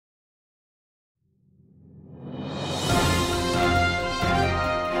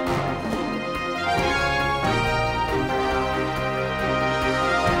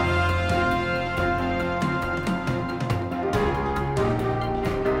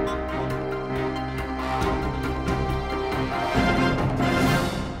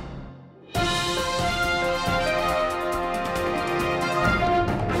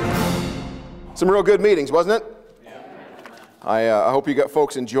Some real good meetings, wasn't it? I hope you got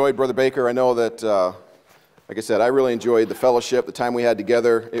folks enjoyed Brother Baker. I know that, like I said, I really enjoyed the fellowship, the time we had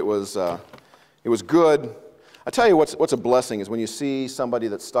together. It was good. I tell you what's a blessing is when you see somebody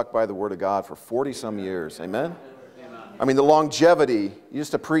that's stuck by the Word of God for 40-some years. Amen? I mean, the longevity, you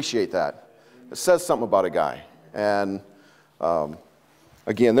just appreciate that. It says something about a guy. And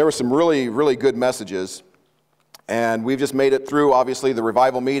again, there were some really, really good messages. And we've just made it through, obviously, the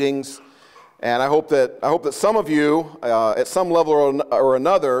revival meetings. And I hope that some of you, at some level or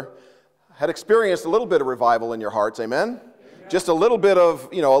another, had experienced a little bit of revival in your hearts. Amen? Just a little bit of,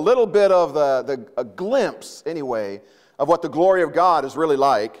 a glimpse, anyway, of what the glory of God is really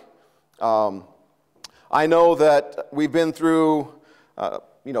like. I know that we've been through,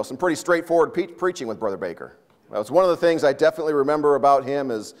 some pretty straightforward preaching with Brother Baker. That was one of the things I definitely remember about him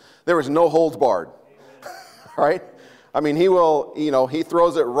is there was no holds barred, right? I mean, he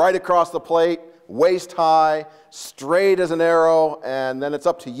throws it right across the plate, waist high, straight as an arrow, and then it's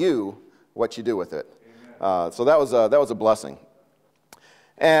up to you what you do with it. So that was a blessing.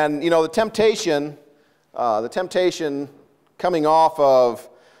 And, the temptation coming off of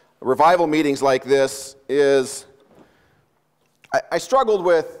revival meetings like this is, I struggled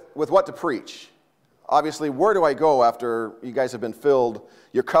with what to preach. Obviously, where do I go after you guys have been filled,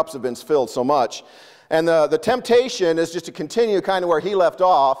 your cups have been filled so much? And the temptation is just to continue kind of where he left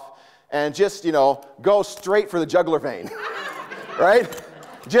off and just, go straight for the jugular vein, right?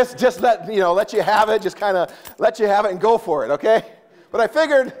 Just let you have it, just kind of let you have it and go for it, okay? But I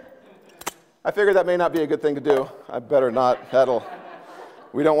figured that may not be a good thing to do. I better not.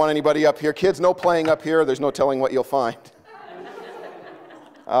 We don't want anybody up here. Kids, no playing up here. There's no telling what you'll find.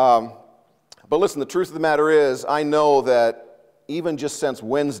 But listen, the truth of the matter is, I know that even just since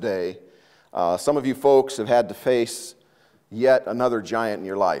Wednesday, some of you folks have had to face yet another giant in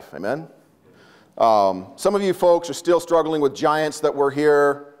your life. Amen? Some of you folks are still struggling with giants that were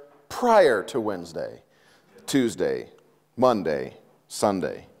here prior to Wednesday, Tuesday, Monday,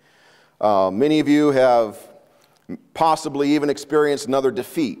 Sunday. Many of you have possibly even experienced another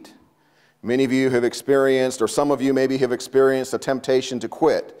defeat. Many of you have experienced, or some of you maybe have experienced a temptation to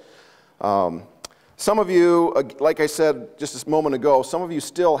quit. Some of you, like I said just a moment ago, some of you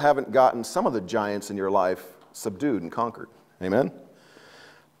still haven't gotten some of the giants in your life subdued and conquered. Amen?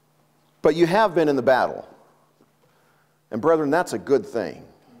 But you have been in the battle. And brethren, that's a good thing.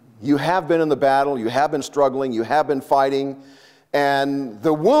 You have been in the battle, you have been struggling, you have been fighting, and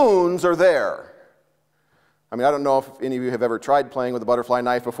the wounds are there. I mean, I don't know if any of you have ever tried playing with a butterfly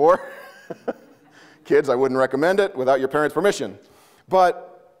knife before. Kids, I wouldn't recommend it without your parents' permission. But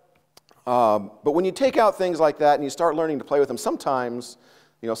when you take out things like that and you start learning to play with them, sometimes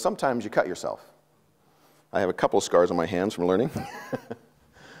you cut yourself. I have a couple of scars on my hands from learning.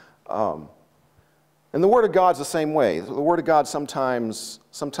 And the Word of God's the same way. The Word of God sometimes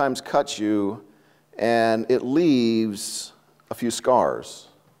cuts you and it leaves a few scars.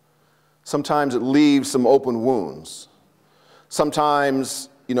 Sometimes it leaves some open wounds. Sometimes,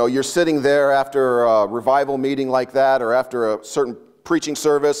 you're sitting there after a revival meeting like that, or after a certain preaching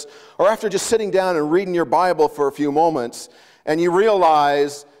service, or after just sitting down and reading your Bible for a few moments, and you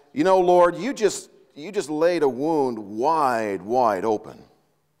realize, Lord, you just laid a wound wide, wide open.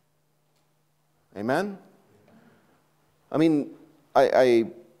 Amen? I mean, I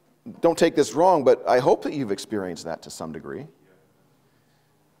don't take this wrong, but I hope that you've experienced that to some degree.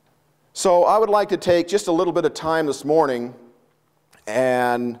 So I would like to take just a little bit of time this morning,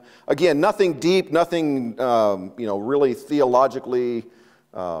 and again, nothing deep, nothing really theologically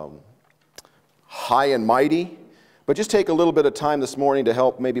high and mighty, but just take a little bit of time this morning to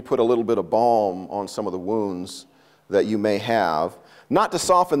help maybe put a little bit of balm on some of the wounds that you may have, not to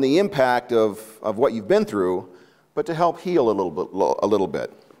soften the impact of what you've been through, but to help heal a little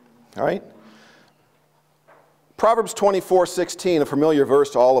bit. All right? Proverbs 24:16, a familiar verse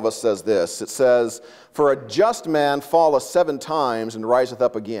to all of us, says this. It says, "For a just man falleth 7 times and riseth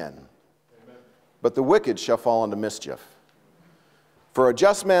up again, but the wicked shall fall into mischief." For a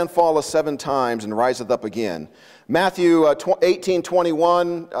just man falleth 7 times and riseth up again. Matthew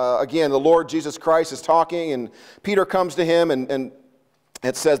 18:21, again, the Lord Jesus Christ is talking, and Peter comes to him, and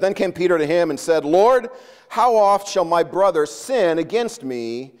it says, "Then came Peter to him and said, Lord, how oft shall my brother sin against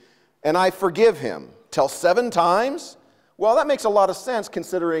me, and I forgive him? Till 7 times? Well, that makes a lot of sense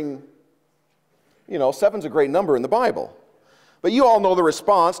considering, 7's a great number in the Bible. But you all know the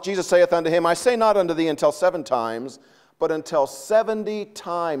response. Jesus saith unto him, I say not unto thee until 7 times, but until 70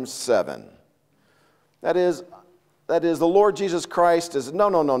 times 7. That is, the Lord Jesus Christ is,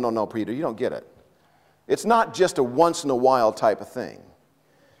 no, Peter, you don't get it. It's not just a once in a while type of thing.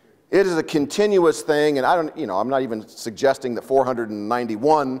 It is a continuous thing, and I'm not even suggesting that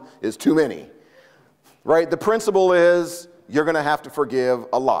 491 is too many, right? The principle is you're going to have to forgive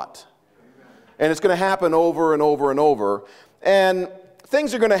a lot. And it's going to happen over and over and over. And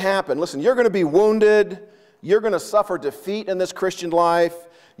things are going to happen. Listen, you're going to be wounded. You're going to suffer defeat in this Christian life.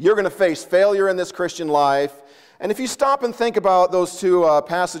 You're going to face failure in this Christian life. And if you stop and think about those two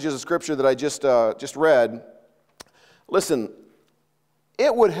passages of Scripture that I just read, listen,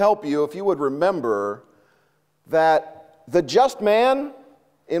 it would help you if you would remember that the just man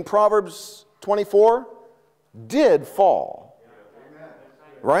in Proverbs 24 did fall.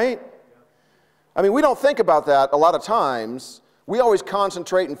 Right? I mean, we don't think about that a lot of times. We always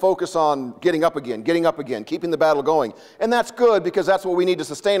concentrate and focus on getting up again, keeping the battle going. And that's good because that's what we need to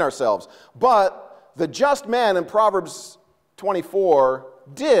sustain ourselves. But the just man in Proverbs 24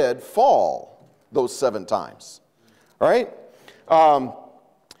 did fall those 7 times. Right?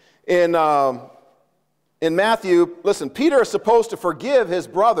 In Matthew, listen, Peter is supposed to forgive his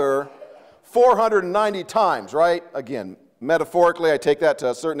brother 490 times, right? Again, metaphorically, I take that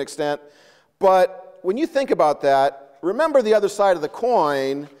to a certain extent. But when you think about that, remember the other side of the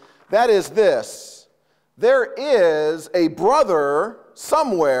coin, that is this. There is a brother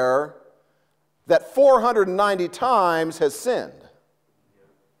somewhere that 490 times has sinned.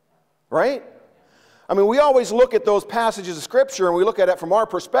 Right? I mean, we always look at those passages of Scripture and we look at it from our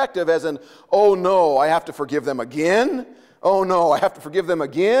perspective as in, oh no, I have to forgive them again. Oh no, I have to forgive them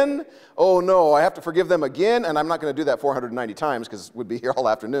again. Oh no, I have to forgive them again. And I'm not going to do that 490 times because we'd be here all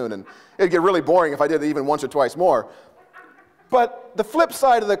afternoon and it'd get really boring if I did it even once or twice more. But the flip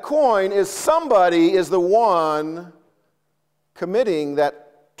side of the coin is somebody is the one committing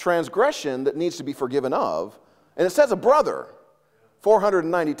that transgression that needs to be forgiven of. And it says a brother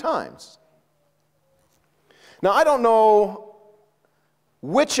 490 times. Now, I don't know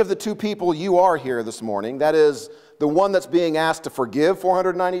which of the two people you are here this morning. That is the one that's being asked to forgive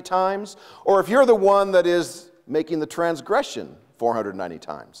 490 times, or if you're the one that is making the transgression 490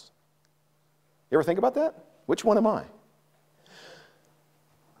 times. You ever think about that? Which one am I?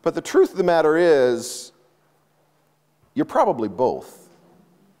 But the truth of the matter is, you're probably both.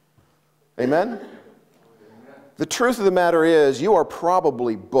 Amen? The truth of the matter is, you are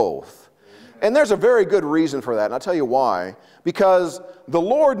probably both. And there's a very good reason for that, and I'll tell you why. Because the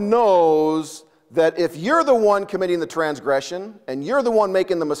Lord knows that if you're the one committing the transgression, and you're the one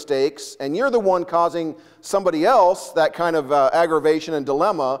making the mistakes, and you're the one causing somebody else that kind of aggravation and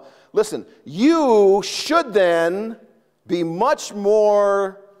dilemma, listen, you should then be much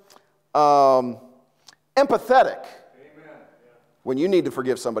more empathetic when you need to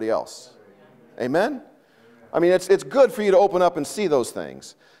forgive somebody else. Amen? I mean, it's good for you to open up and see those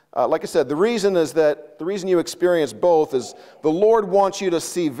things. Like I said, the reason you experience both is the Lord wants you to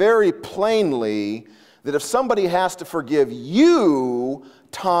see very plainly that if somebody has to forgive you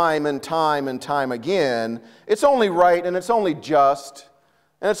time and time and time again, it's only right and it's only just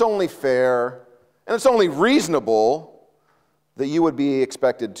and it's only fair and it's only reasonable that you would be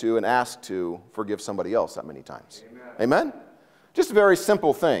expected to and asked to forgive somebody else that many times. Amen? Amen? Just a very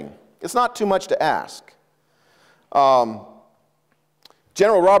simple thing. It's not too much to ask.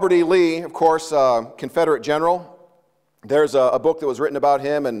 General Robert E. Lee, of course, Confederate general, there's a book that was written about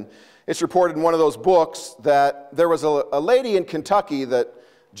him, and it's reported in one of those books that there was a lady in Kentucky that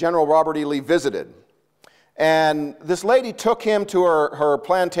General Robert E. Lee visited. And this lady took him to her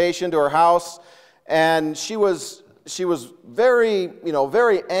plantation, to her house, and she was very,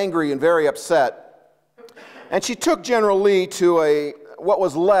 very angry and very upset. And she took General Lee to what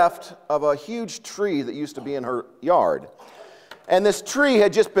was left of a huge tree that used to be in her yard. And this tree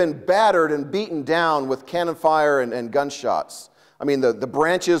had just been battered and beaten down with cannon fire and gunshots. I mean, the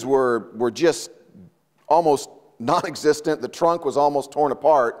branches were just almost non-existent. The trunk was almost torn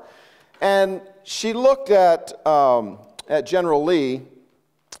apart. And she looked at General Lee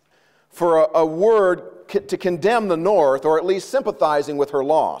for a word to condemn the North, or at least sympathizing with her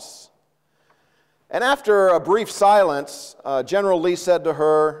loss. And after a brief silence, General Lee said to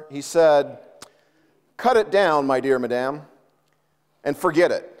her, he said, "Cut it down, my dear madame, and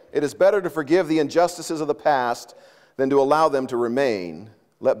forget it. It is better to forgive the injustices of the past than to allow them to remain.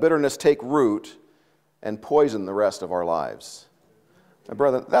 Let bitterness take root and poison the rest of our lives." My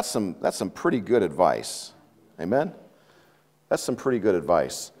brother, that's some pretty good advice. Amen? That's some pretty good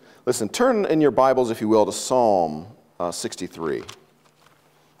advice. Listen, turn in your Bibles, if you will, to Psalm 63.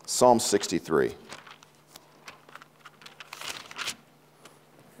 Psalm 63.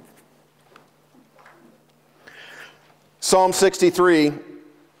 Psalm 63,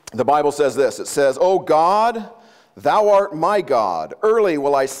 the Bible says this. It says, "O God, Thou art my God, early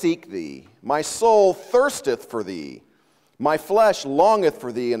will I seek thee. My soul thirsteth for thee. My flesh longeth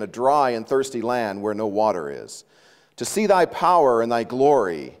for thee in a dry and thirsty land where no water is, to see thy power and thy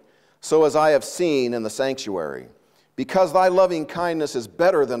glory, so as I have seen in the sanctuary. Because thy loving kindness is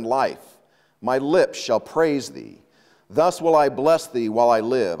better than life, my lips shall praise thee. Thus will I bless thee while I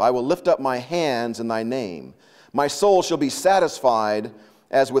live. I will lift up my hands in thy name. My soul shall be satisfied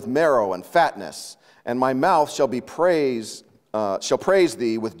as with marrow and fatness, and my mouth shall praise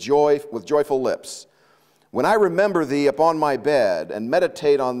thee with joyful lips. When I remember thee upon my bed and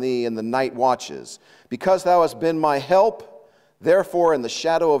meditate on thee in the night watches, because thou hast been my help, therefore in the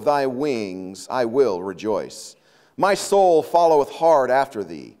shadow of thy wings I will rejoice. My soul followeth hard after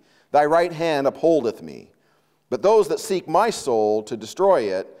thee. Thy right hand upholdeth me. But those that seek my soul to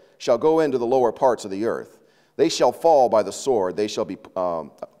destroy it shall go into the lower parts of the earth. They shall fall by the sword. They shall be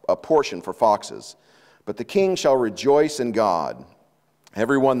a portion for foxes. But the king shall rejoice in God.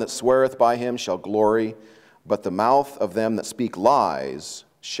 Everyone that sweareth by him shall glory, but the mouth of them that speak lies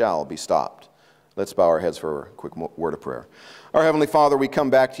shall be stopped. Let's bow our heads for a quick word of prayer. Our Heavenly Father, we come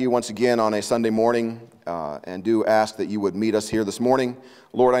back to you once again on a Sunday morning and do ask that you would meet us here this morning.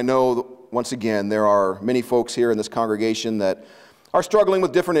 Lord, I know once again there are many folks here in this congregation that are struggling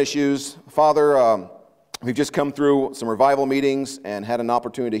with different issues. Father, we've just come through some revival meetings and had an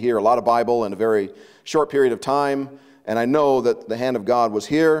opportunity to hear a lot of Bible in a very short period of time. And I know that the hand of God was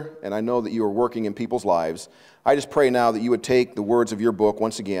here, and I know that you are working in people's lives. I just pray now that you would take the words of your book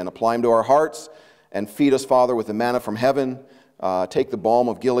once again, apply them to our hearts, and feed us, Father, with the manna from heaven. Take the balm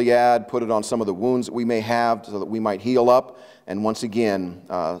of Gilead, put it on some of the wounds that we may have so that we might heal up, and once again,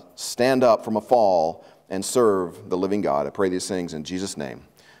 stand up from a fall and serve the living God. I pray these things in Jesus' name.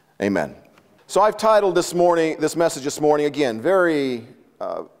 Amen. So I've titled this message this morning, again,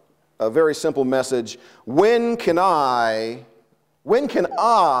 a very simple message. When can I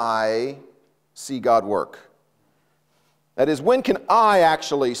see God work? That is, when can I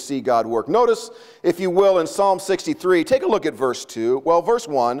actually see God work? Notice, if you will, in Psalm 63, take a look at verse 2. Well, verse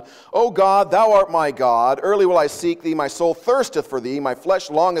 1, O God, thou art my God, early will I seek thee, my soul thirsteth for thee, my flesh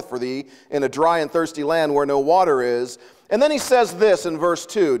longeth for thee in a dry and thirsty land where no water is. And then he says this in verse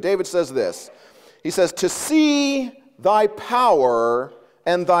 2, David says this, he says, to see thy power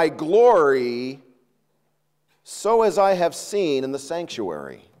and thy glory, so as I have seen in the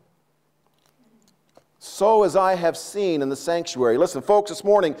sanctuary. So as I have seen in the sanctuary. Listen, folks, this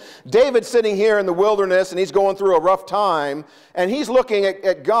morning, David's sitting here in the wilderness, and he's going through a rough time, and he's looking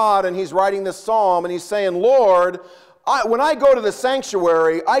at God, and he's writing this psalm, and he's saying, Lord, when I go to the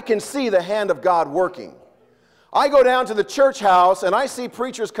sanctuary, I can see the hand of God working. I go down to the church house and I see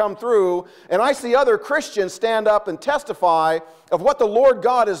preachers come through and I see other Christians stand up and testify of what the Lord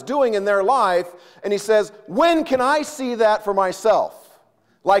God is doing in their life. And he says, when can I see that for myself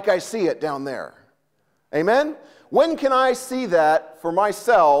like I see it down there? Amen? When can I see that for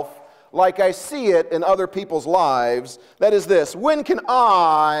myself like I see it in other people's lives? That is this, when can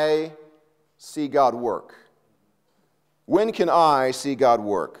I see God work? When can I see God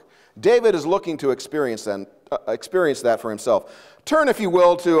work? David is looking to experience that for himself. Turn, if you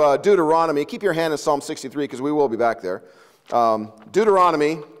will, to Deuteronomy. Keep your hand in Psalm 63 because we will be back there.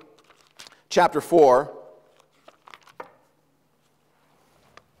 Deuteronomy chapter 4.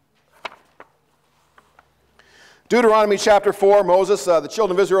 Deuteronomy chapter 4, Moses, the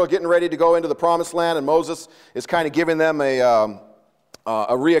children of Israel are getting ready to go into the promised land, and Moses is kind of giving them a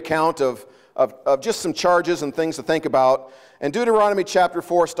reaccount of just some charges and things to think about. And Deuteronomy chapter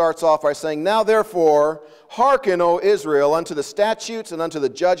 4 starts off by saying, Now therefore, hearken, O Israel, unto the statutes and unto the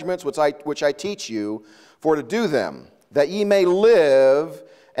judgments which I teach you, for to do them, that ye may live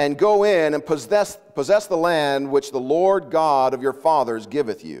and go in and possess the land which the Lord God of your fathers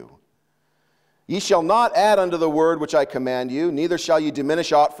giveth you. Ye shall not add unto the word which I command you, neither shall ye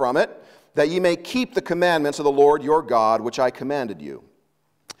diminish aught from it, that ye may keep the commandments of the Lord your God which I commanded you.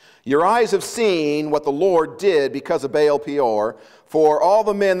 Your eyes have seen what the Lord did because of Baal Peor. For all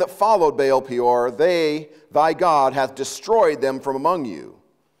the men that followed Baal Peor, thy God, hath destroyed them from among you.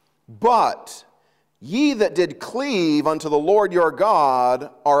 But ye that did cleave unto the Lord your God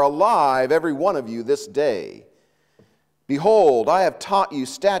are alive, every one of you, this day. Behold, I have taught you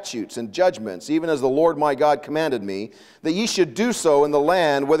statutes and judgments, even as the Lord my God commanded me, that ye should do so in the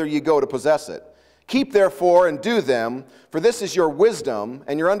land whither ye go to possess it. Keep therefore and do them, for this is your wisdom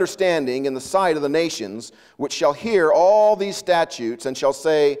and your understanding in the sight of the nations, which shall hear all these statutes and shall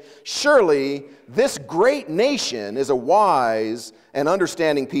say, Surely this great nation is a wise and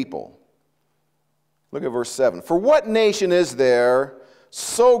understanding people. Look at verse 7. For what nation is there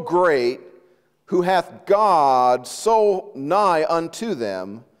so great who hath God so nigh unto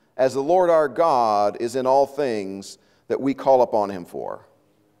them, as the Lord our God is in all things that we call upon him for.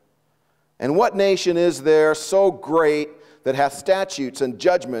 And what nation is there so great that hath statutes and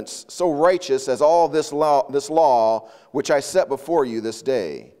judgments so righteous as all this law which I set before you this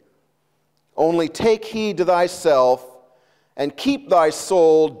day? Only take heed to thyself, and keep thy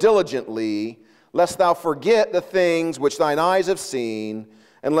soul diligently, lest thou forget the things which thine eyes have seen,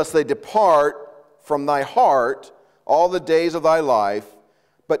 and lest they depart from thy heart all the days of thy life,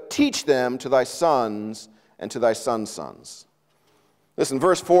 but teach them to thy sons and to thy sons' sons. Listen,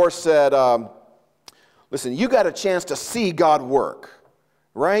 verse 4 said, listen, you got a chance to see God work,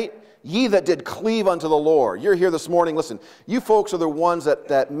 right? Ye that did cleave unto the Lord. You're here this morning, listen, you folks are the ones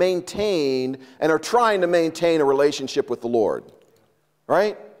that maintain and are trying to maintain a relationship with the Lord,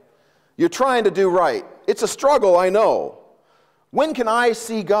 right? You're trying to do right. It's a struggle, I know. When can I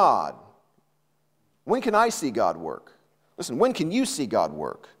see God? When can I see God work? Listen, when can you see God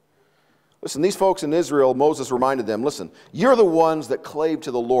work? Listen, these folks in Israel, Moses reminded them, listen, you're the ones that clave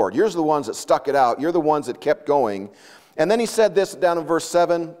to the Lord. You're the ones that stuck it out. You're the ones that kept going. And then he said this down in verse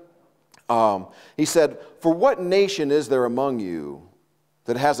 7. He said, for what nation is there among you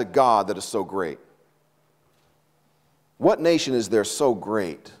that has a God that is so great? What nation is there so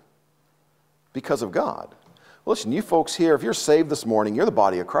great because of God? Well, listen, you folks here, if you're saved this morning, you're the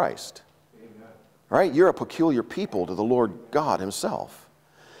body of Christ. Amen. Right? You're a peculiar people to the Lord God himself.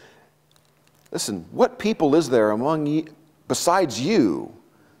 Listen, what people is there among you, besides you,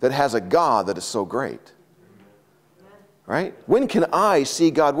 that has a God that is so great? Right? When can I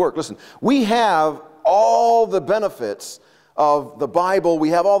see God work? Listen, we have all the benefits of the Bible. We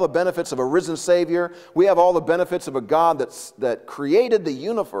have all the benefits of a risen Savior. We have all the benefits of a God that created the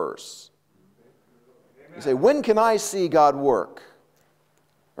universe. Amen. You say, when can I see God work?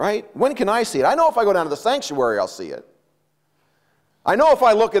 Right? When can I see it? I know if I go down to the sanctuary, I'll see it. I know if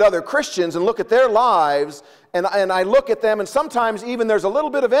I look at other Christians and look at their lives, and I look at them, and sometimes even there's a little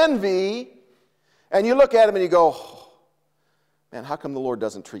bit of envy, and you look at them and you go, oh, man, how come the Lord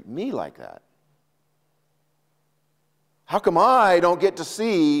doesn't treat me like that? How come I don't get to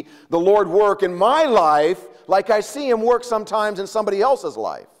see the Lord work in my life like I see him work sometimes in somebody else's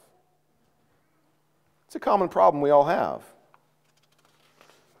life? It's a common problem we all have.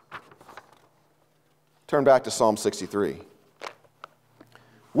 Turn back to Psalm 63.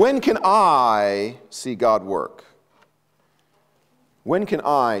 When can I see God work? When can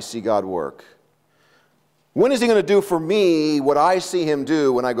I see God work? When is he going to do for me what I see him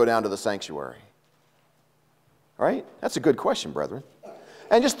do when I go down to the sanctuary? All right? That's a good question, brethren.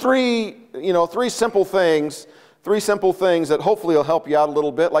 And just three simple things that hopefully will help you out a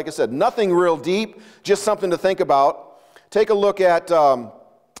little bit. Like I said, nothing real deep, just something to think about. Take a look at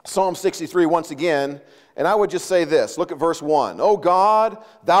Psalm 63 once again. And I would just say this. Look at verse 1. O God,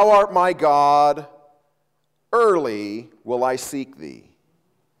 thou art my God. Early will I seek thee.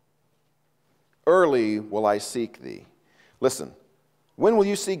 Early will I seek thee. Listen, when will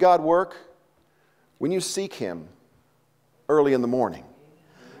you see God work? When you seek him early in the morning.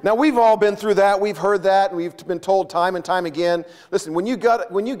 Now, we've all been through that. We've heard that. And we've been told time and time again. Listen, when you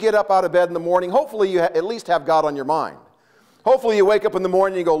get up out of bed in the morning, hopefully you at least have God on your mind. Hopefully you wake up in the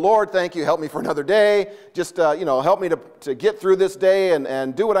morning and you go, Lord, thank you, help me for another day. Just, help me to get through this day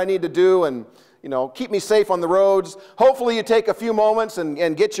and do what I need to do and, keep me safe on the roads. Hopefully you take a few moments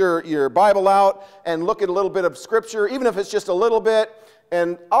and get your Bible out and look at a little bit of Scripture, even if it's just a little bit.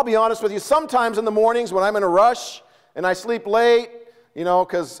 And I'll be honest with you, sometimes in the mornings when I'm in a rush and I sleep late,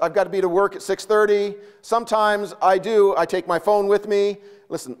 because I've got to be to work at 6:30, sometimes I take my phone with me.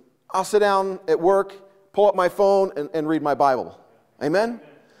 Listen, I'll sit down at work, pull up my phone, and read my Bible. Amen?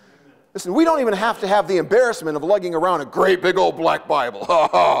 Listen, we don't even have to have the embarrassment of lugging around a great big old black Bible. Ha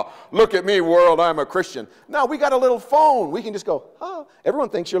ha, look at me, world, I'm a Christian. No, we got a little phone. We can just go, everyone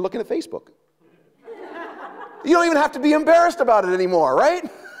thinks you're looking at Facebook. You don't even have to be embarrassed about it anymore, right?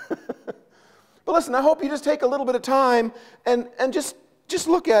 But listen, I hope you just take a little bit of time and just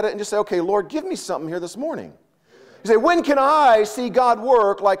look at it and just say, okay, Lord, give me something here this morning. You say, when can I see God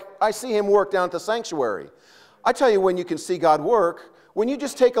work like I see him work down at the sanctuary? I tell you when you can see God work, when you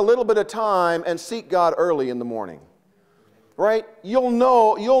just take a little bit of time and seek God early in the morning. Right? You'll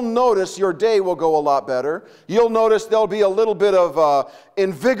notice your day will go a lot better. You'll notice there'll be a little bit of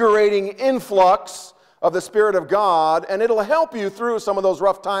invigorating influx of the Spirit of God, and it'll help you through some of those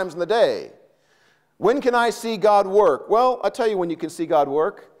rough times in the day. When can I see God work? Well, I'll tell you when you can see God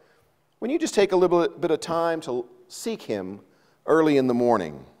work. When you just take a little bit of time to seek him early in the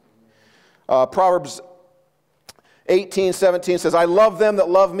morning. Proverbs 18:17 says, I love them that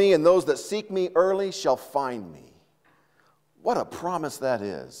love me, and those that seek me early shall find me. What a promise that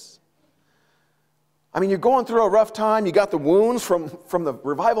is. I mean, you're going through a rough time. You got the wounds from the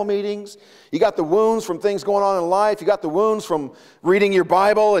revival meetings. You got the wounds from things going on in life. You got the wounds from reading your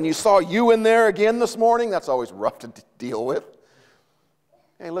Bible, and you saw you in there again this morning. That's always rough to deal with.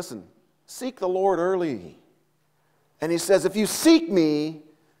 Hey, listen, seek the Lord early. And he says, if you seek me,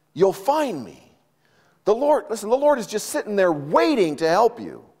 you'll find me. The Lord, listen, the Lord is just sitting there waiting to help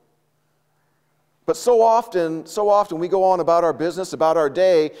you. But so often we go on about our business, about our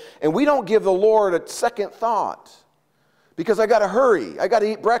day, and we don't give the Lord a second thought. Because I got to hurry. I got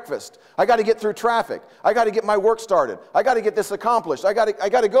to eat breakfast. I got to get through traffic. I got to get my work started. I got to get this accomplished. I got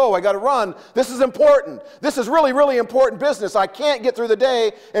to go. I got to run. This is important. This is really, really important business. I can't get through the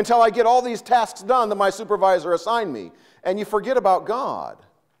day until I get all these tasks done that my supervisor assigned me. And you forget about God.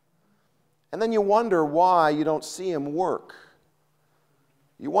 And then you wonder why you don't see him work.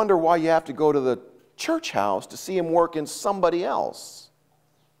 You wonder why you have to go to the church house to see him work in somebody else.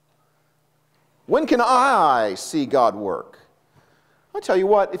 When can I see God work? I'll tell you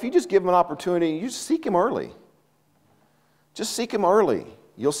what, if you just give him an opportunity, you just seek him early. Just seek him early.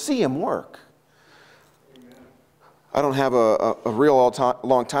 You'll see him work. Amen. I don't have a real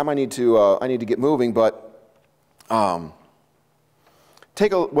long time. I need to get moving, but I'll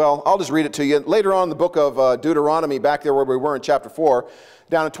just read it to you. Later on in the book of Deuteronomy, back there where we were in chapter 4,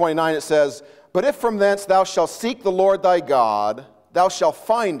 down in 29, it says, but if from thence thou shalt seek the Lord thy God, thou shalt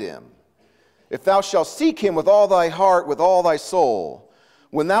find him. If thou shalt seek him with all thy heart, with all thy soul.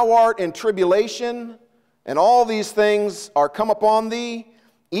 When thou art in tribulation, and all these things are come upon thee,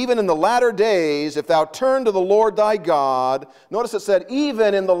 even in the latter days, if thou turn to the Lord thy God, notice it said,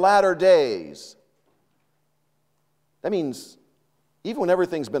 even in the latter days. That means even when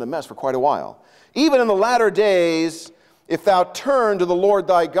everything's been a mess for quite a while. Even in the latter days, if thou turn to the Lord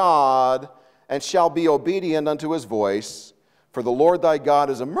thy God, and shall be obedient unto his voice, for the Lord thy God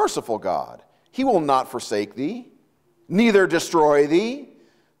is a merciful God. He will not forsake thee, neither destroy thee,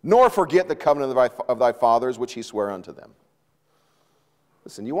 nor forget the covenant of thy fathers, which he sware unto them.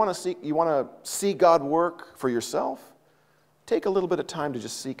 Listen, you want to see God work for yourself? Take a little bit of time to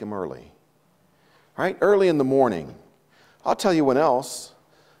just seek him early. All right? Early in the morning. I'll tell you when else.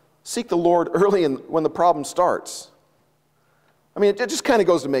 Seek the Lord early when the problem starts. I mean, it just kind of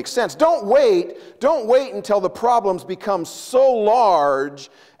goes to make sense. Don't wait until the problems become so large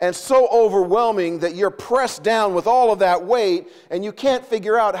and so overwhelming that you're pressed down with all of that weight and you can't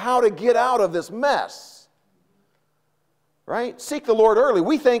figure out how to get out of this mess. Right? Seek the Lord early.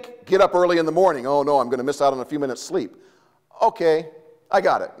 We think, get up early in the morning. Oh no, I'm going to miss out on a few minutes sleep. Okay, I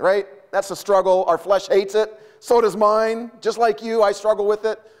got it, right? That's a struggle. Our flesh hates it. So does mine. Just like you, I struggle with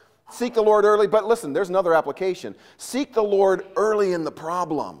it. Seek the Lord early, but listen, there's another application. Seek the Lord early in the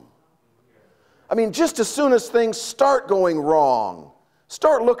problem. I mean, just as soon as things start going wrong,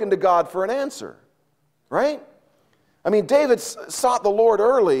 start looking to God for an answer, right? I mean, David sought the Lord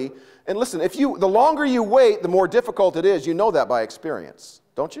early, and listen, the longer you wait, the more difficult it is. You know that by experience,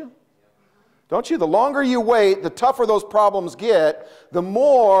 don't you? Don't you? The longer you wait, the tougher those problems get, the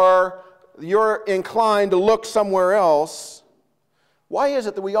more you're inclined to look somewhere else. Why is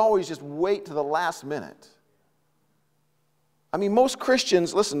it that we always just wait to the last minute? I mean, most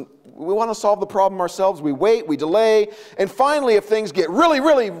Christians, listen, we want to solve the problem ourselves. We wait, we delay, and finally, if things get really,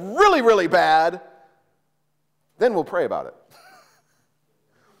 really, really, really bad, then we'll pray about it.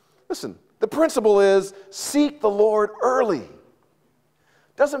 Listen, the principle is seek the Lord early.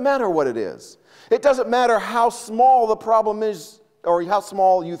 Doesn't matter what it is. It doesn't matter how small the problem is or how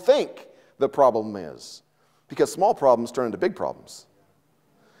small you think the problem is, because small problems turn into big problems.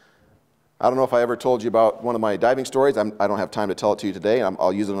 I don't know if I ever told you about one of my diving stories. I don't have time to tell it to you today.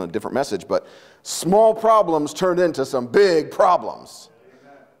 I'll use it on a different message. But small problems turned into some big problems.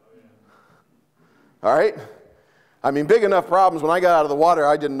 All right? I mean, big enough problems. When I got out of the water,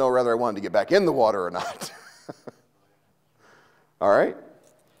 I didn't know whether I wanted to get back in the water or not. All right?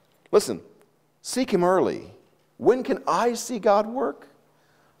 Listen, seek him early. When can I see God work?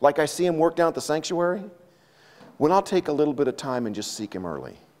 Like I see him work down at the sanctuary? When I'll take a little bit of time and just seek him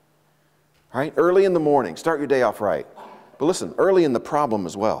early. Right? Early in the morning. Start your day off right. But listen, early in the problem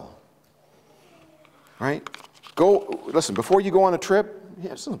as well. Right? Listen, before you go on a trip,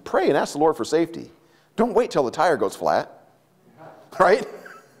 pray and ask the Lord for safety. Don't wait till the tire goes flat. Right?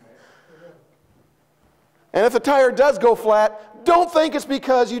 And if the tire does go flat, don't think it's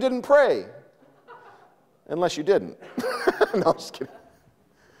because you didn't pray. Unless you didn't. No, I'm just kidding.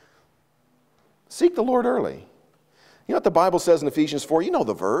 Seek the Lord early. You know what the Bible says in Ephesians 4? You know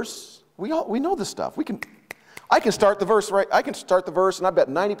the verse. We know this stuff. I can start the verse, right? I can start the verse, and I bet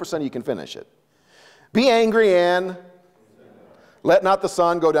 90% of you can finish it. Be angry and let not the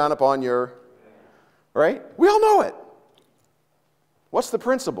sun go down upon your, right? We all know it. What's the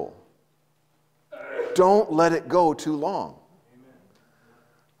principle? Don't let it go too long.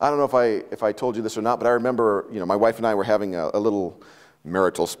 I don't know if I told you this or not, but I remember, my wife and I were having a little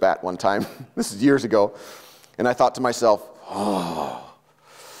marital spat one time. This is years ago. And I thought to myself, oh.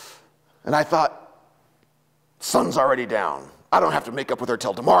 And I thought, sun's already down. I don't have to make up with her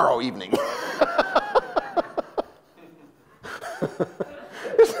till tomorrow evening.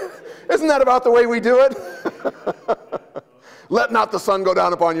 Isn't that about the way we do it? Let not the sun go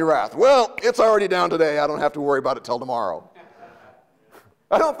down upon your wrath. Well, it's already down today. I don't have to worry about it till tomorrow.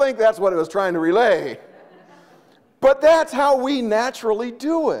 I don't think that's what it was trying to relay. But that's how we naturally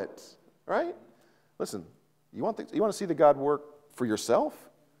do it, right? Listen, you want to see the God work for yourself?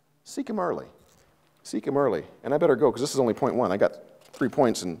 Seek him early. Seek him early. And I better go because this is only point 1. I got 3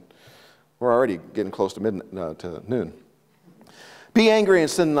 points and we're already getting close to noon. Be angry and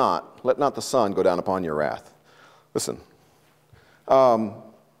sin not. Let not the sun go down upon your wrath. Listen, when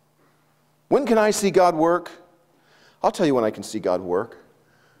can I see God work? I'll tell you when I can see God work.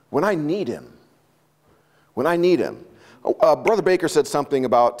 When I need him. When I need him. Brother Baker said something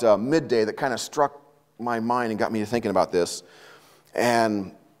about midday that kind of struck my mind and got me to thinking about this.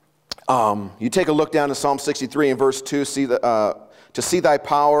 And you take a look down to Psalm 63 and verse 2, to see thy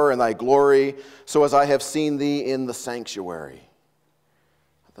power and thy glory, so as I have seen thee in the sanctuary.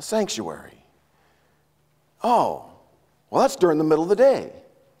 The sanctuary. Oh, well, that's during the middle of the day,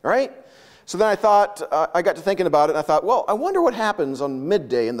 right? So then I thought, I got to thinking about it, and I thought, well, I wonder what happens on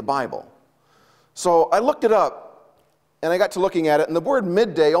midday in the Bible. So I looked it up, and I got to looking at it, and the word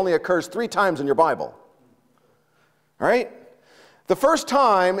midday only occurs 3 times in your Bible. All right? The first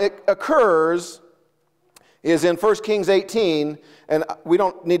time it occurs is in 1 Kings 18, and we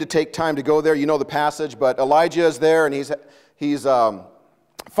don't need to take time to go there. You know the passage, but Elijah is there, and he's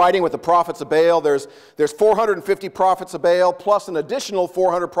fighting with the prophets of Baal. There's 450 prophets of Baal, plus an additional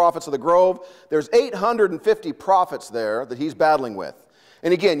 400 prophets of the Grove. There's 850 prophets there that he's battling with.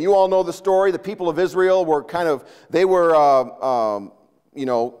 And again, you all know the story. The people of Israel were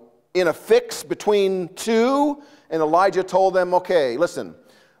in a fix between two, and Elijah told them, okay, listen,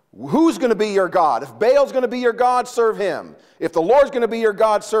 who's going to be your God? If Baal's going to be your God, serve him. If the Lord's going to be your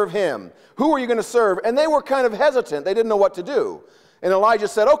God, serve him. Who are you going to serve? And they were kind of hesitant. They didn't know what to do. And Elijah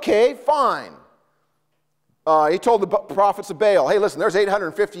said, okay, fine. He told the prophets of Baal, hey, listen, there's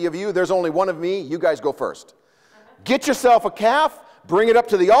 850 of you. There's only one of me. You guys go first. Get yourself a calf, bring it up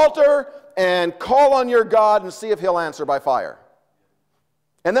to the altar, and call on your God and see if he'll answer by fire.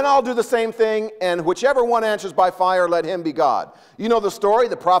 And then I'll do the same thing, and whichever one answers by fire, let him be God. You know the story.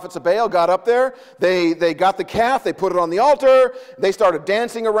 The prophets of Baal got up there. They got the calf. They put it on the altar. They started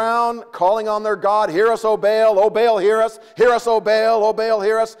dancing around, calling on their God. Hear us, O Baal. O Baal, hear us. Hear us, O Baal. O Baal,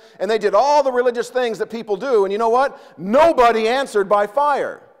 hear us. And they did all the religious things that people do. And you know what? Nobody answered by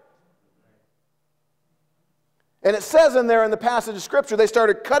fire. And it says in there in the passage of Scripture, they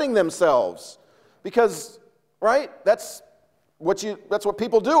started cutting themselves. Because, right, that's what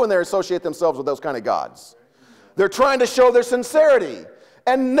people do when they associate themselves with those kind of gods. They're trying to show their sincerity.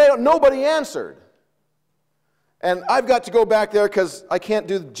 And nobody answered. And I've got to go back there because I can't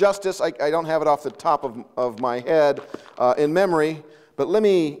do justice. I don't have it off the top of my head in memory. But let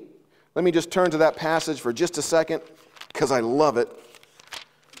me just turn to that passage for just a second because I love it.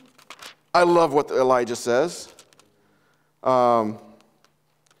 I love what Elijah says. And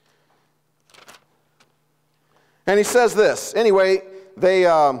he says this. Anyway,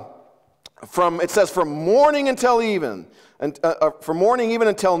 it says from morning until even, and from morning even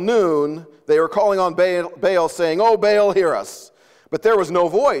until noon, they were calling on Baal saying, "Oh Baal, hear us." But there was no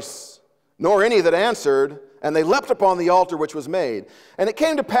voice, nor any that answered, and they leapt upon the altar which was made. And it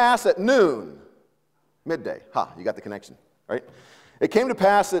came to pass at noon, midday. You got the connection, right? It came to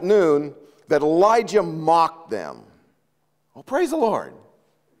pass at noon that Elijah mocked them. Oh, praise the Lord.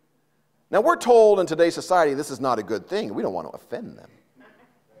 Now, we're told in today's society this is not a good thing. We don't want to offend them.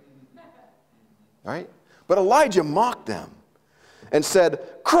 Right? But Elijah mocked them and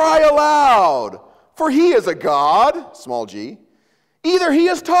said, "Cry aloud, for he is a God," small g. Either he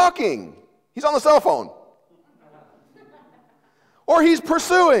is talking, he's on the cell phone, or he's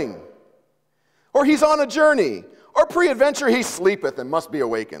pursuing, or he's on a journey, or peradventure he sleepeth and must be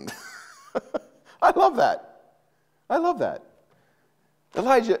awakened. I love that. I love that.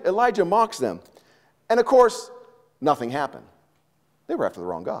 Elijah mocks them. And of course, nothing happened. They were after the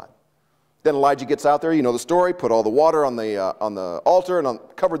wrong God. Then Elijah gets out there, you know the story, put all the water on the altar and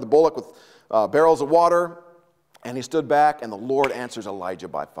covered the bullock with barrels of water. And he stood back, and the Lord answers Elijah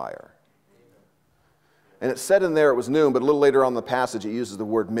by fire. And it said in there it was noon, but a little later on in the passage it uses the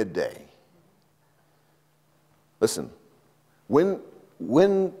word midday. Listen, when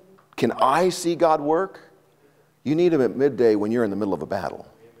can I see God work? You need him at midday when you're in the middle of a battle.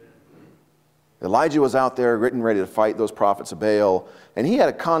 Elijah was out there getting ready to fight those prophets of Baal, and he had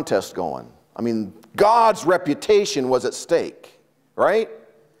a contest going. I mean, God's reputation was at stake, right?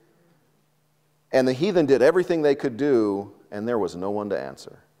 And the heathen did everything they could do, and there was no one to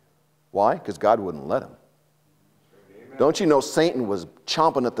answer. Why? Because God wouldn't let him. Amen. Don't you know Satan was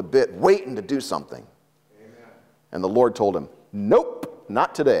chomping at the bit, waiting to do something? Amen. And the Lord told him, nope,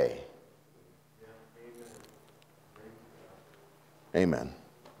 not today. Amen.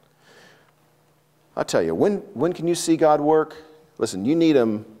 I tell you, when can you see God work? Listen, you need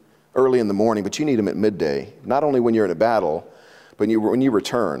him early in the morning, but you need him at midday. Not only when you're in a battle, but when you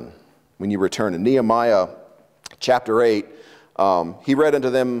return. When you return. In Nehemiah chapter 8, he read unto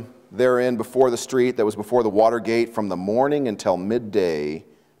them therein before the street that was before the water gate from the morning until midday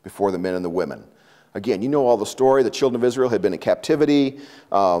before the men and the women. Again, you know all the story. The children of Israel had been in captivity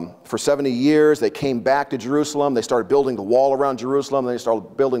for 70 years. They came back to Jerusalem. They started building the wall around Jerusalem. Then they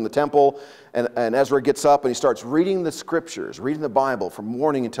started building the temple. And Ezra gets up and he starts reading the scriptures, reading the Bible from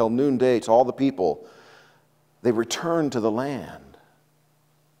morning until noonday to all the people. They returned to the land.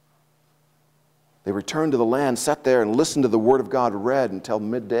 They returned to the land, sat there and listened to the Word of God read until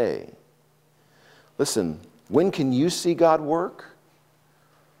midday. Listen, when can you see God work?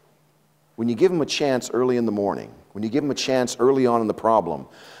 When you give him a chance early in the morning, when you give him a chance early on in the problem.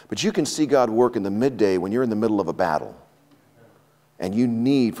 But you can see God work in the midday when you're in the middle of a battle and you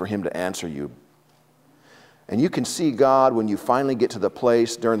need for him to answer you. And you can see God when you finally get to the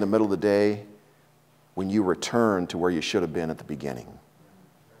place during the middle of the day when you return to where you should have been at the beginning.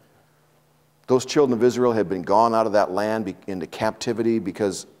 Those children of Israel had been gone out of that land into captivity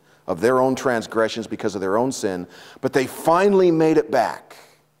because of their own transgressions, because of their own sin, but they finally made it back.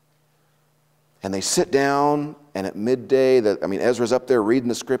 And they sit down, and at midday, Ezra's up there reading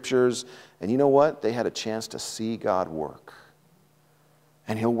the scriptures, and you know what? They had a chance to see God work.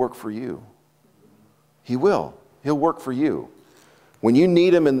 And he'll work for you. He will. He'll work for you. When you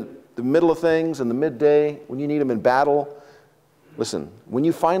need him in the middle of things, in the midday, when you need him in battle, listen, when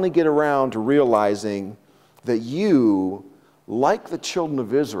you finally get around to realizing that you, like the children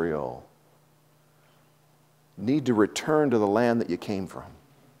of Israel, need to return to the land that you came from,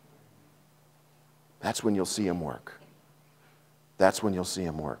 that's when you'll see him work. That's when you'll see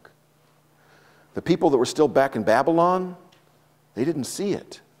him work. The people that were still back in Babylon, they didn't see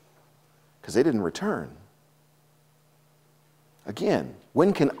it because they didn't return. Again,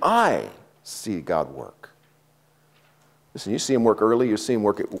 when can I see God work? Listen, you see him work early, you see him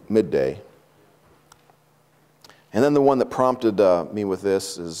work at midday. And then the one that prompted me with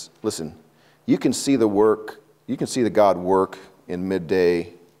this is, listen, you can see the work, you can see the God work in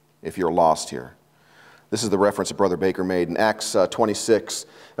midday if you're lost here. This is the reference that Brother Baker made in Acts 26.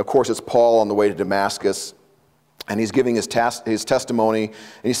 Of course, it's Paul on the way to Damascus, and he's giving his testimony. And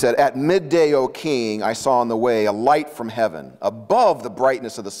he said, "At midday, O king, I saw on the way a light from heaven, above the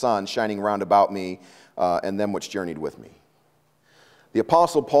brightness of the sun, shining round about me and them which journeyed with me." The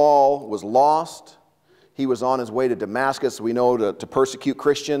Apostle Paul was lost. He was on his way to Damascus, we know, to persecute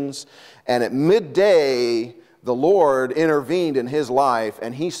Christians. And at midday, the Lord intervened in his life,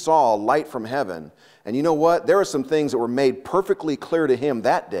 and he saw light from heaven. And you know what? There are some things that were made perfectly clear to him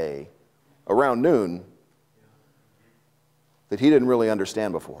that day, around noon, that he didn't really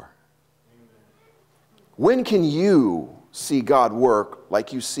understand before. When can you see God work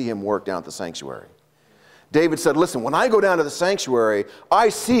like you see him work down at the sanctuary? David said, listen, when I go down to the sanctuary, I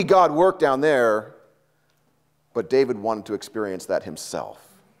see God work down there. But David wanted to experience that himself.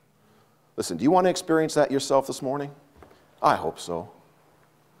 Listen, do you want to experience that yourself this morning? I hope so.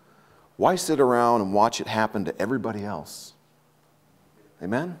 Why sit around and watch it happen to everybody else?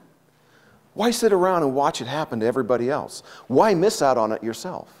 Amen? Why sit around and watch it happen to everybody else? Why miss out on it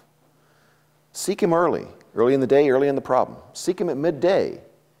yourself? Seek him early in the day, early in the problem. Seek him at midday.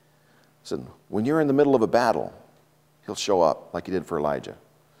 Listen, when you're in the middle of a battle, he'll show up like he did for Elijah.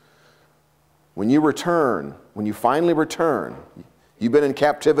 When you return, when you finally return, you've been in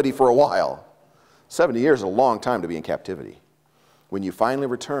captivity for a while. 70 years is a long time to be in captivity. When you finally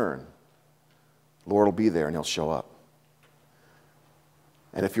return, the Lord will be there and he'll show up.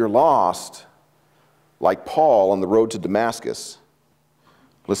 And if you're lost, like Paul on the road to Damascus,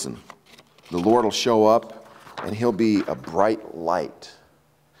 listen, the Lord will show up and he'll be a bright light.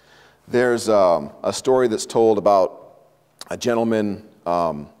 There's a story that's told about a gentleman,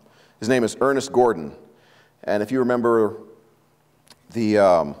 his name is Ernest Gordon, And if you remember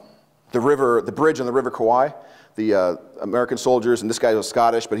the bridge on the River Kauai, the American soldiers, and this guy was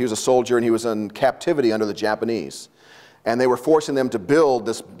Scottish, but he was a soldier and he was in captivity under the Japanese. And they were forcing them to build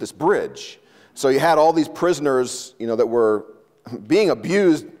this bridge. So you had all these prisoners, that were being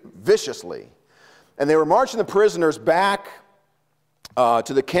abused viciously. And they were marching the prisoners back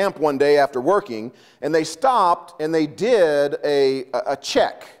to the camp one day after working, and they stopped and they did a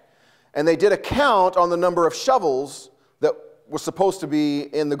check. And they did a count on the number of shovels that was supposed to be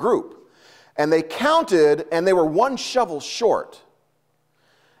in the group. And they counted, and they were 1 shovel short.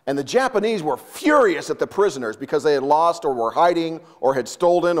 And the Japanese were furious at the prisoners because they had lost or were hiding or had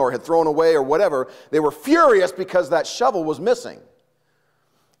stolen or had thrown away or whatever. They were furious because that shovel was missing.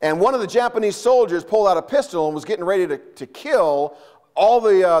 And one of the Japanese soldiers pulled out a pistol and was getting ready to kill all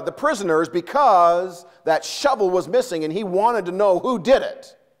the prisoners because that shovel was missing, and he wanted to know who did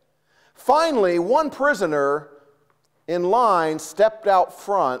it. Finally, one prisoner in line stepped out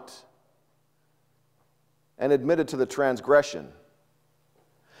front and admitted to the transgression.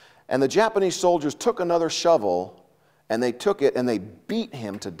 And the Japanese soldiers took another shovel, and they took it and they beat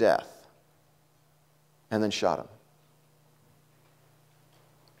him to death and then shot him.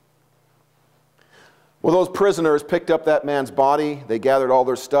 Well, those prisoners picked up that man's body. They gathered all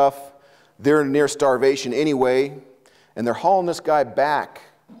their stuff. They're near starvation anyway, and they're hauling this guy back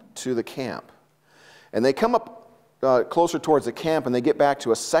to the camp. And they come up closer towards the camp, and they get back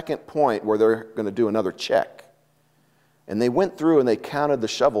to a second point where they're going to do another check. And they went through and they counted the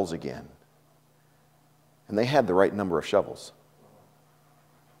shovels again. And they had the right number of shovels.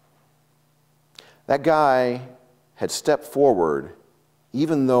 That guy had stepped forward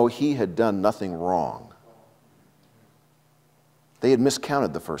even though he had done nothing wrong. They had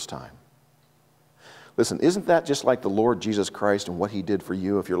miscounted the first time. Listen, isn't that just like the Lord Jesus Christ and what he did for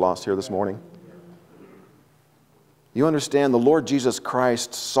you if you're lost here this morning? You understand, the Lord Jesus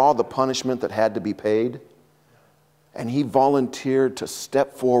Christ saw the punishment that had to be paid, and he volunteered to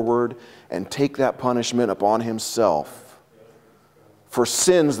step forward and take that punishment upon himself for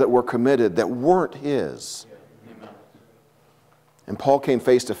sins that were committed that weren't his. And Paul came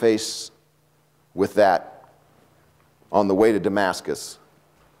face to face with that on the way to Damascus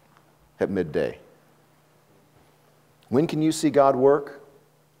at midday. When can you see God work?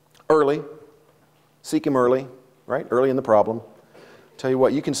 Early. Seek him early, right? Early in the problem. Tell you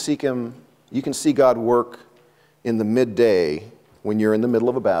what, you can seek him, you can see God work in the midday when you're in the middle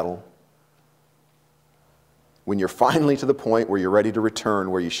of a battle, when you're finally to the point where you're ready to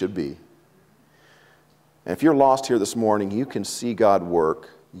return where you should be. And if you're lost here this morning, you can see God work.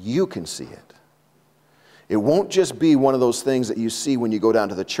 You can see it. It won't just be one of those things that you see when you go down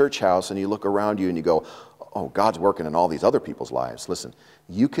to the church house and you look around you and you go, oh, God's working in all these other people's lives. Listen,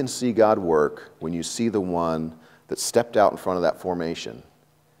 you can see God work when you see the one that stepped out in front of that formation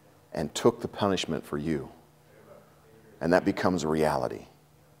and took the punishment for you. And that becomes a reality.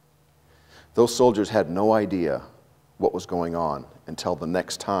 Those soldiers had no idea what was going on until the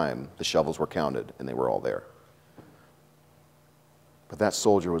next time the shovels were counted and they were all there. But that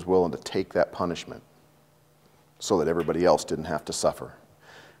soldier was willing to take that punishment so that everybody else didn't have to suffer.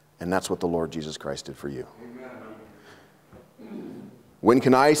 And that's what the Lord Jesus Christ did for you. Amen. When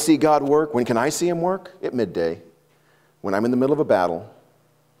can I see God work? When can I see him work? At midday. When I'm in the middle of a battle,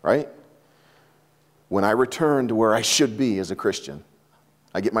 right? When I return to where I should be as a Christian.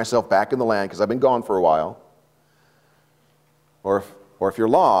 I get myself back in the land because I've been gone for a while. Or if you're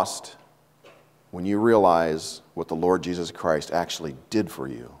lost, when you realize what the Lord Jesus Christ actually did for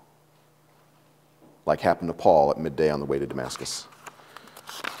you, like happened to Paul at midday on the way to Damascus.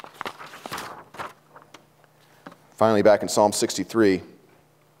 Finally, back in Psalm 63,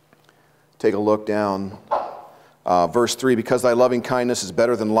 take a look down. Verse 3, because thy loving kindness is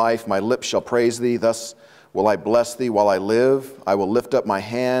better than life, my lips shall praise thee. Thus will I bless thee while I live. I will lift up my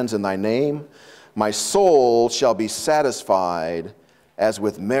hands in thy name. My soul shall be satisfied as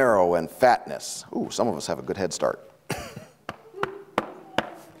with marrow and fatness. Ooh, some of us have a good head start.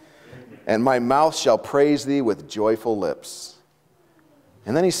 And my mouth shall praise thee with joyful lips.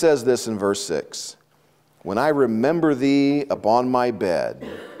 And then he says this in verse 6. When I remember thee upon my bed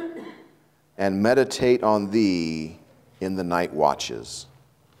and meditate on thee in the night watches.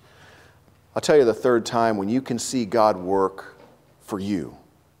 I'll tell you the third time when you can see God work for you.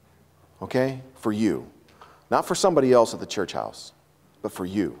 Okay? For you. Not for somebody else at the church house, but for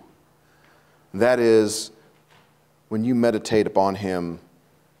you. That is when you meditate upon him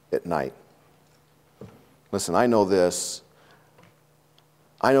at night. Listen, I know this.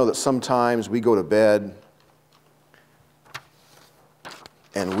 I know that sometimes we go to bed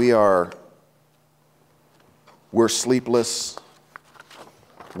and we are We're sleepless.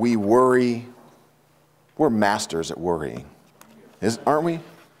 We worry. We're masters at worrying. Aren't we?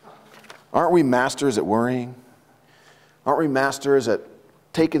 Aren't we masters at worrying? Aren't we masters at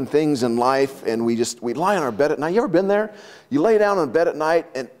taking things in life and we lie on our bed at night? You ever been there? You lay down on bed at night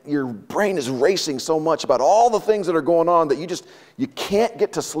and your brain is racing so much about all the things that are going on that you can't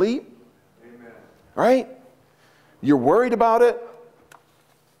get to sleep? Amen. Right? You're worried about it?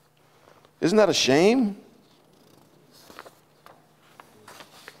 Isn't that a shame?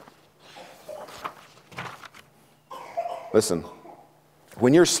 Listen,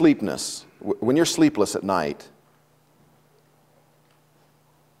 when you're sleepless at night,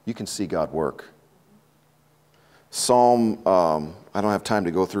 you can see God work. Psalm, I don't have time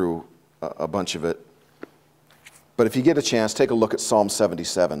to go through a bunch of it, but if you get a chance, take a look at Psalm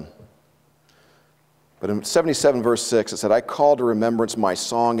 77. But in 77 verse 6, it said, I call to remembrance my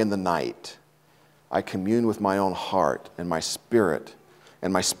song in the night. I commune with my own heart, and my spirit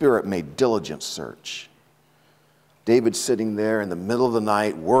made diligent search. David's sitting there in the middle of the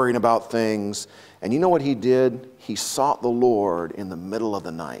night worrying about things. And you know what he did? He sought the Lord in the middle of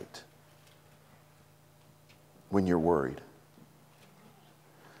the night when you're worried.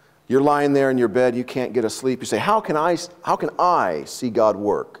 You're lying there in your bed, you can't get asleep. You say, how can I see God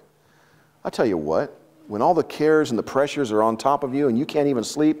work? I'll tell you what, when all the cares and the pressures are on top of you and you can't even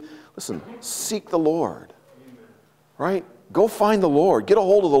sleep, listen, seek the Lord. Right? Go find the Lord. Get a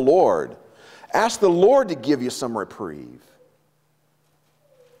hold of the Lord. Ask the Lord to give you some reprieve.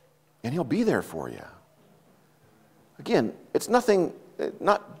 And He'll be there for you. Again, it's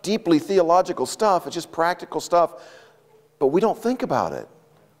not deeply theological stuff, it's just practical stuff, but we don't think about it.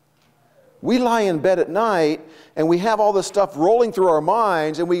 We lie in bed at night and we have all this stuff rolling through our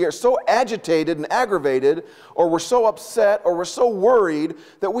minds and we get so agitated and aggravated, or we're so upset or we're so worried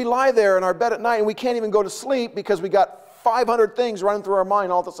that we lie there in our bed at night and we can't even go to sleep because we got 500 things running through our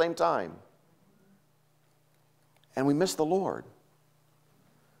mind all at the same time. And we miss the Lord.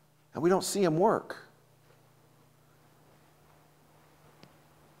 And we don't see Him work.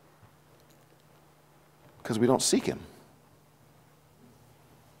 Because we don't seek Him.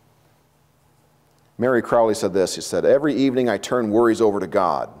 Mary Crowley said this. She said, every evening I turn worries over to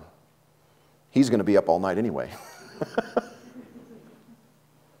God. He's going to be up all night anyway.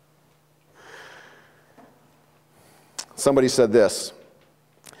 Somebody said this.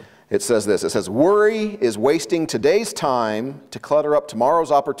 It says this. It says, worry is wasting today's time to clutter up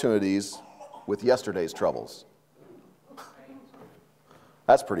tomorrow's opportunities with yesterday's troubles.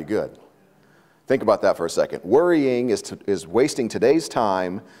 That's pretty good. Think about that for a second. Worrying is wasting today's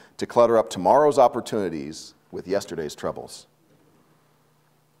time to clutter up tomorrow's opportunities with yesterday's troubles.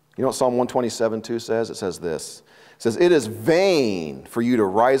 You know what Psalm 127:2 says? It says this. It says, it is vain for you to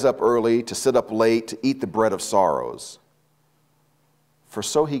rise up early, to sit up late, to eat the bread of sorrows. For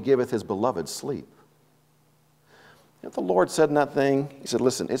so He giveth His beloved sleep. You know what the Lord said in that thing? He said,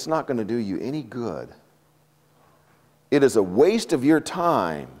 listen, it's not going to do you any good. It is a waste of your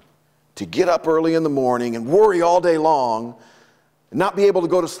time to get up early in the morning and worry all day long and not be able to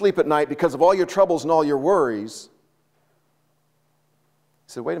go to sleep at night because of all your troubles and all your worries.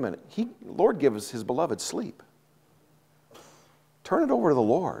 He said, wait a minute. The Lord gives His beloved sleep. Turn it over to the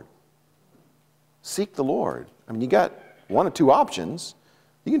Lord. Seek the Lord. I mean, you got one of two options.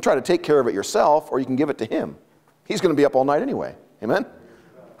 You can try to take care of it yourself, or you can give it to Him. He's going to be up all night anyway. Amen?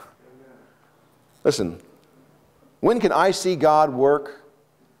 Listen, when can I see God work?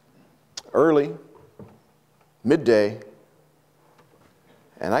 Early, midday,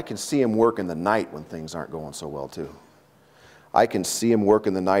 and I can see Him work in the night when things aren't going so well too. I can see Him work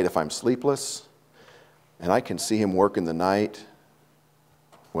in the night if I'm sleepless, and I can see Him work in the night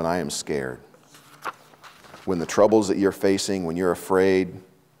when I am scared. When the troubles that you're facing, when you're afraid,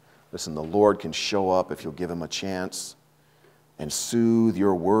 listen, the Lord can show up if you'll give Him a chance and soothe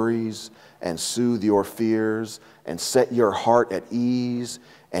your worries and soothe your fears and set your heart at ease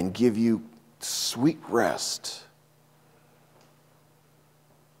and give you sweet rest.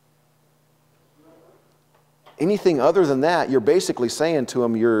 Anything other than that, you're basically saying to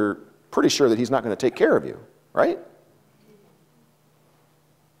Him, you're pretty sure that He's not going to take care of you, right?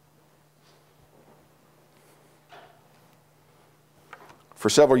 For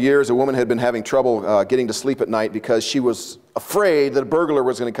several years, a woman had been having trouble getting to sleep at night because she was afraid that a burglar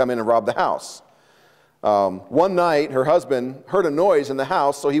was going to come in and rob the house. One night, her husband heard a noise in the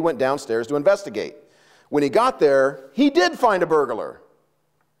house, so he went downstairs to investigate. When he got there, he did find a burglar.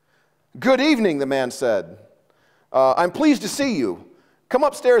 Good evening, the man said. I'm pleased to see you. Come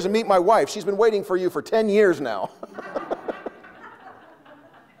upstairs and meet my wife. She's been waiting for you for 10 years now.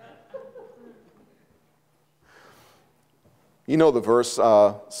 You know the verse,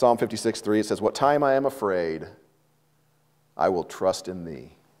 Psalm 56:3, it says, "What time I am afraid, I will trust in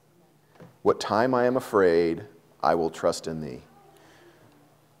thee." What time I am afraid, I will trust in thee.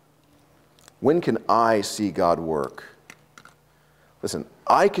 When can I see God work? Listen,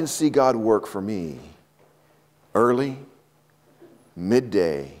 I can see God work for me early,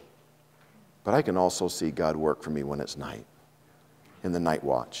 midday, but I can also see God work for me when it's night, in the night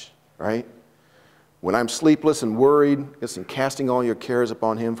watch, right? When I'm sleepless and worried, listen, casting all your cares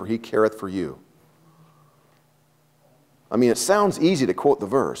upon him, for he careth for you. I mean, it sounds easy to quote the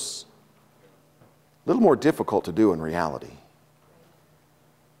verse. A little more difficult to do in reality.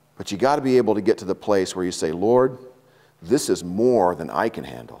 But you got to be able to get to the place where you say, Lord, this is more than I can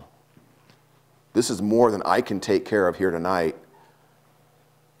handle. This is more than I can take care of here tonight.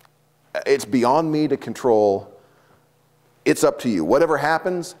 It's beyond me to control. It's up to you. Whatever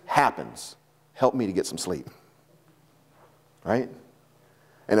happens, happens. Help me to get some sleep. Right?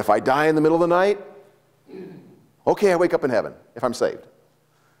 And if I die in the middle of the night, okay, I wake up in heaven if I'm saved.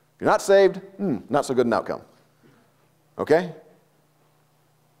 If you're not saved, not so good an outcome. Okay?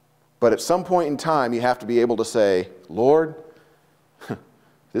 But at some point in time, you have to be able to say, Lord,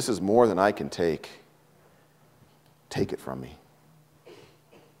 this is more than I can take. Take it from me.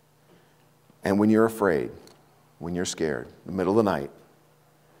 And when you're afraid, when you're scared, in the middle of the night,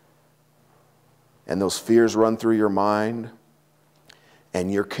 and those fears run through your mind,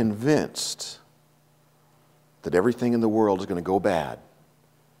 and you're convinced that everything in the world is going to go bad,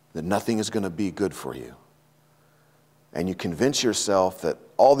 that nothing is going to be good for you, and you convince yourself that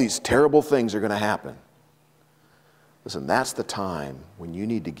all these terrible things are going to happen, listen, that's the time when you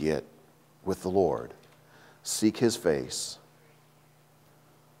need to get with the Lord. Seek his face.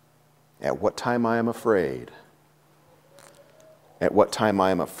 At what time I am afraid,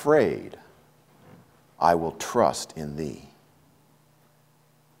 I will trust in thee.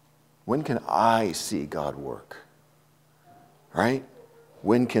 When can I see God work? Right?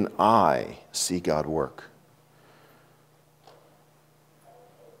 When can I see God work?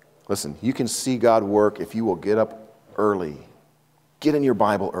 Listen, you can see God work if you will get up early. Get in your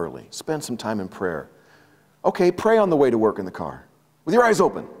Bible early. Spend some time in prayer. Okay, pray on the way to work in the car with your eyes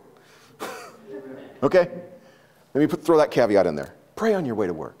open. Okay? Let me throw that caveat in there. Pray on your way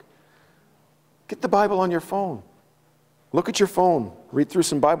to work. Get the Bible on your phone. Look at your phone. Read through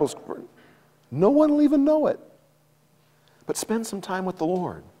some Bibles. No one will even know it. But spend some time with the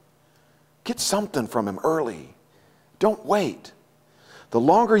Lord. Get something from him early. Don't wait. The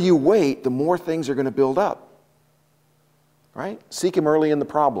longer you wait, the more things are going to build up. Right? Seek him early in the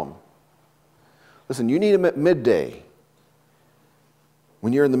problem. Listen, you need him at midday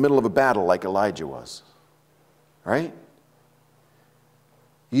when you're in the middle of a battle like Elijah was. Right?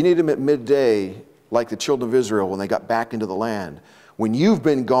 You need him at midday like the children of Israel when they got back into the land. When you've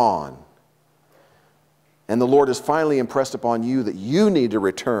been gone and the Lord has finally impressed upon you that you need to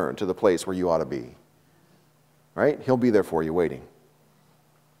return to the place where you ought to be. Right? He'll be there for you waiting.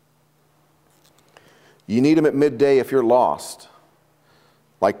 You need him at midday if you're lost,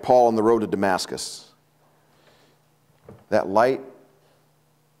 like Paul on the road to Damascus. That light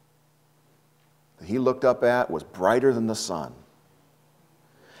that he looked up at was brighter than the sun.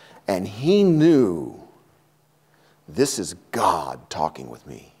 And he knew, this is God talking with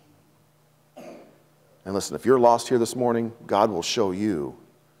me. And listen, if you're lost here this morning, God will show you,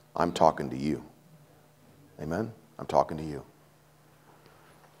 I'm talking to you. Amen? I'm talking to you.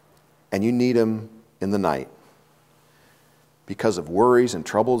 And you need him in the night because of worries and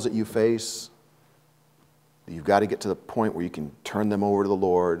troubles that you face. You've got to get to the point where you can turn them over to the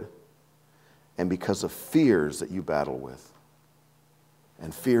Lord, and because of fears that you battle with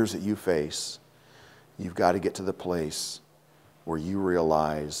and fears that you face, you've got to get to the place where you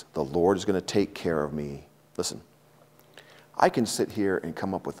realize the Lord is going to take care of me. Listen, I can sit here and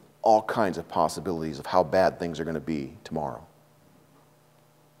come up with all kinds of possibilities of how bad things are going to be tomorrow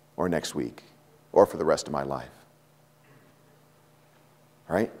or next week or for the rest of my life.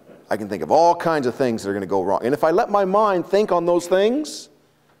 Right? I can think of all kinds of things that are going to go wrong. And if I let my mind think on those things,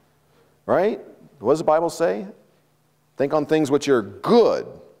 right? What does the Bible say? Think on things which are good,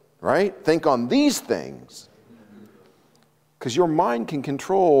 right? Think on these things. Because your mind can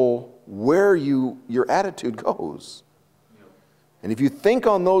control where your attitude goes. And if you think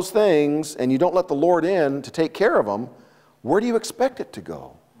on those things and you don't let the Lord in to take care of them, where do you expect it to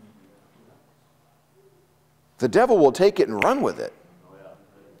go? The devil will take it and run with it.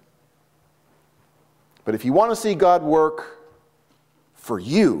 But if you want to see God work for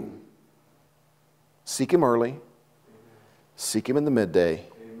you, seek him early, seek him in the midday,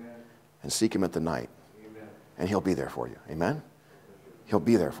 and seek him at the night. and He'll be there for you. Amen? He'll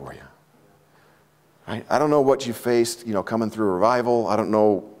be there for you. I don't know what you faced, coming through revival. I don't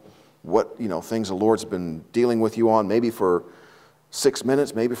know what, things the Lord's been dealing with you on, maybe for 6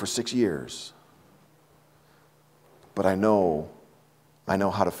 minutes, maybe for 6 years. But I know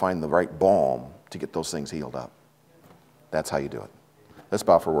how to find the right balm to get those things healed up. That's how you do it. Let's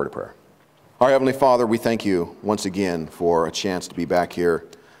bow for a word of prayer. Our Heavenly Father, we thank you once again for a chance to be back here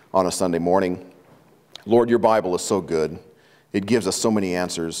on a Sunday morning. Lord, your Bible is so good. It gives us so many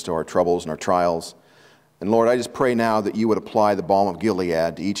answers to our troubles and our trials. And Lord, I just pray now that you would apply the balm of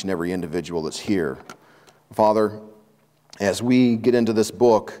Gilead to each and every individual that's here. Father, as we get into this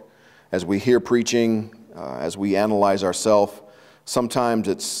book, as we hear preaching, as we analyze ourselves, sometimes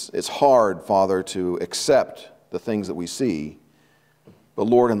it's hard, Father, to accept the things that we see. But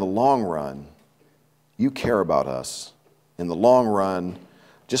Lord, in the long run, you care about us. In the long run,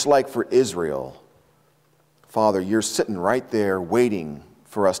 just like for Israel, Father, you're sitting right there waiting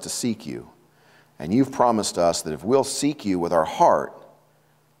for us to seek you. And you've promised us that if we'll seek you with our heart,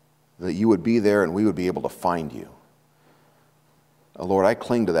 that you would be there and we would be able to find you. Lord, I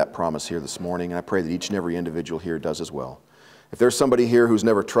cling to that promise here this morning, and I pray that each and every individual here does as well. If there's somebody here who's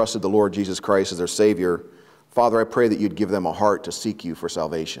never trusted the Lord Jesus Christ as their Savior, Father, I pray that you'd give them a heart to seek you for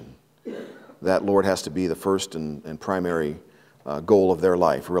salvation. That, Lord, has to be the first and primary goal of their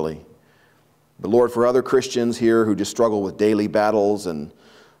life, really. But Lord, for other Christians here who just struggle with daily battles, and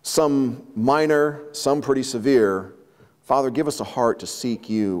some minor, some pretty severe, Father, give us a heart to seek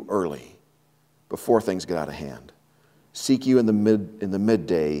you early, before things get out of hand. Seek you in the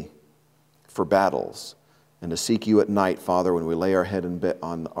midday for battles, and to seek you at night, Father, when we lay our head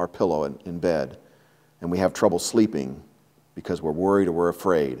on our pillow in bed, and we have trouble sleeping because we're worried or we're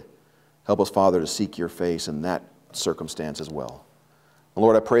afraid. Help us, Father, to seek your face in that circumstance as well. And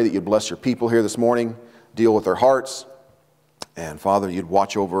Lord, I pray that you'd bless your people here this morning, deal with their hearts, and Father, you'd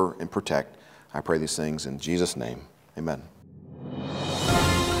watch over and protect. I pray these things in Jesus' name. Amen.